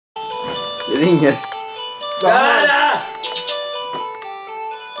Det ringer.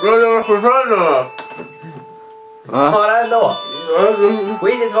 Jag får svara. Svara ändå.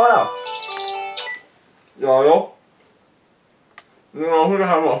 Skit i svara. Ja. Ja, hur är det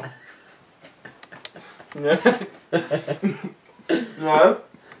här då? Nej. Nej.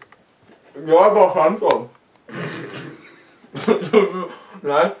 Jag är bara 15.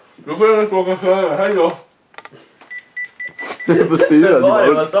 Nej, då får jag fråga Sverige. Hej då. Det får styra.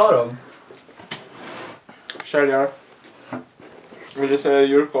 Vad sa de? Säljare. Ville säga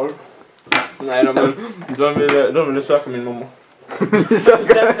djurkorv. Nej, de ville söka min mamma.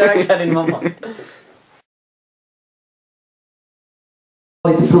 Söka din mamma.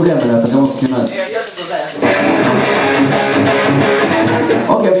 Lite problem med det här, för jag måste kunna...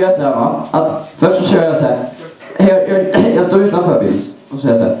 Okej, vi gör så här, va? Att först så kör jag så här. Jag står utanför bilen och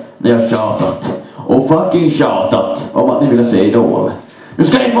säger så här. Ni har tjatat. Och fucking tjatat om att ni ville se Idol. Nu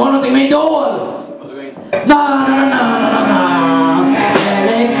ska ni få någonting med Idol! Na na na na na.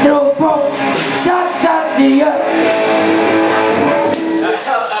 Elektropop. Tjatat vi gör.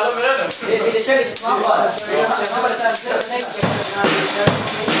 Vi kör lite snabbare.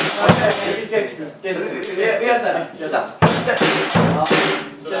 Vi gör så här. Kör så här. Ja,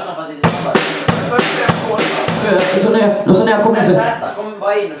 kör snabbare lite snabbare. Så när jag kommer så...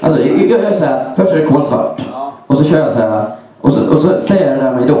 Alltså, jag gör så här. Först är det kolsvart. Och så kör jag så här. Och så säger jag det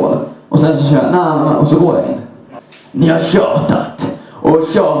där med Idol. Och sen så kör jag na, och så går jag in. Ni har tjatat. Och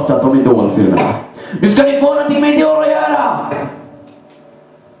tjatat om Idol-filmerna. Nu ska ni få någonting med Idol att göra!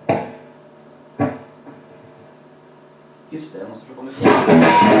 Just det, jag måste plocka musik.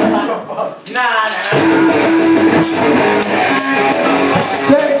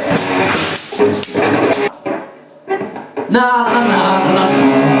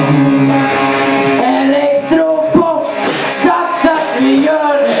 Elektropop. Sagt att vi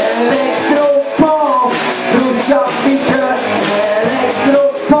gör elektropop. Brorsan vi kör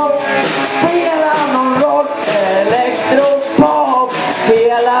elektropop. Spelar någon roll. Elektropop.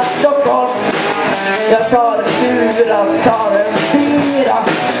 Hela Stockholm. Jag tar en fyra, tar en fyra.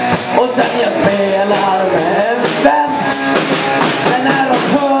 Och sen jag spelar med en vän. Men när de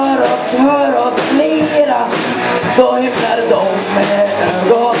hör oss lira, då himlar de med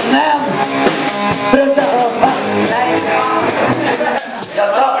ögonen. Brukar de bara, nej.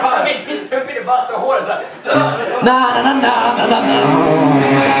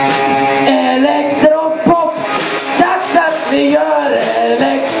 Elektropop. Dags att vi gör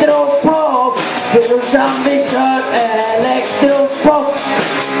elektropop. Brorsan vi kör elektropop.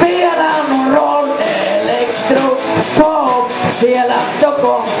 Spelar någon roll. Elektropop. Hela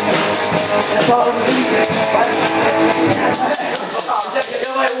Stockholm. Jag tar en bil.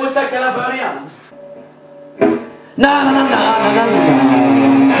 Jag var osäker hela början.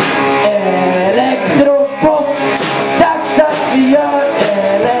 Elektropop. Dags att vi gör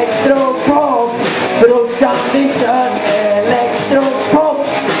elektropop. Brorsan vi kör elektropop.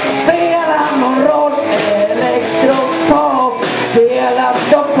 Spelar någon roll. Elektropop. Hela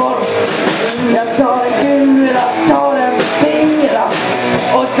Stockholm. Jag tar en kula, tar en fyra.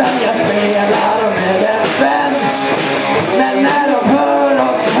 Och sen jag spelar med en vän. Men när de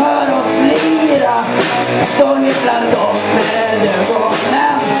hör oss lira, då himlar de med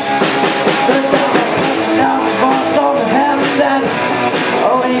ögonen. Utan vad som händer.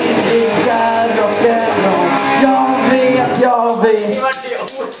 Och ingenting är rock'n'roll. Jag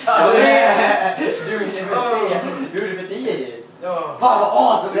vet. Du gjorde för 10 ju. Fan vad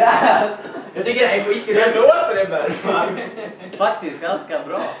awesome det är. Jag tycker det är skitkul. Det låter det där. Faktiskt ganska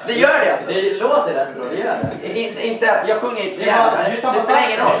bra. Det gör det alltså. Det låter rätt bra, det gör det. Inte, jag sjunger inte. Det spelar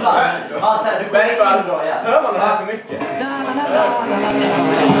ingen roll. Ja, du kommer inte in bra igen. Hör man det här för mycket?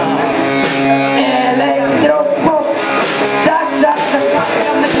 Elektropop. Dags att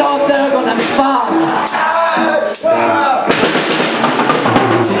packa med glasögonen. Fan.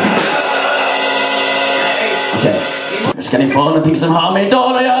 Okej. Nu ska ni få någonting som har med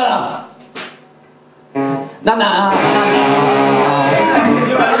Idol att göra.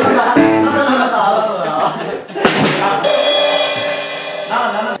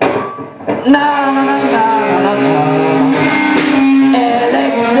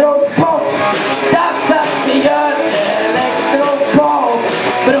 Elektropop. Dags att vi gör elektropop.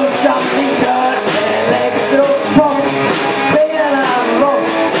 Brorsan vi kör elektropop. Spelar rock.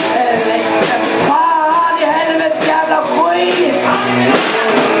 Elektropop. Fan i helvete jävla skit.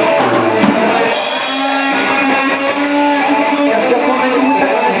 Jag ska komma ihåg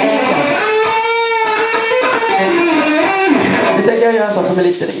musiken. Nu tänker jag göra en sak som är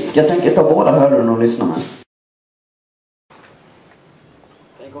lite risk. Jag tänker ta båda hörlurarna och lyssna med.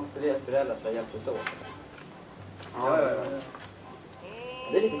 och fler föräldrar som hjälptes åt. Ja.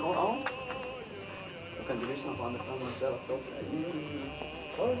 Det är lite konstigt. Ja. Jag kan inte lyssna på andra föräldrar språk.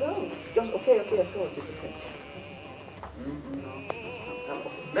 Okej, jag ska typ okej.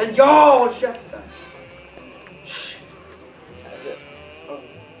 Men ja, håll käften!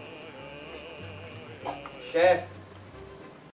 Käft!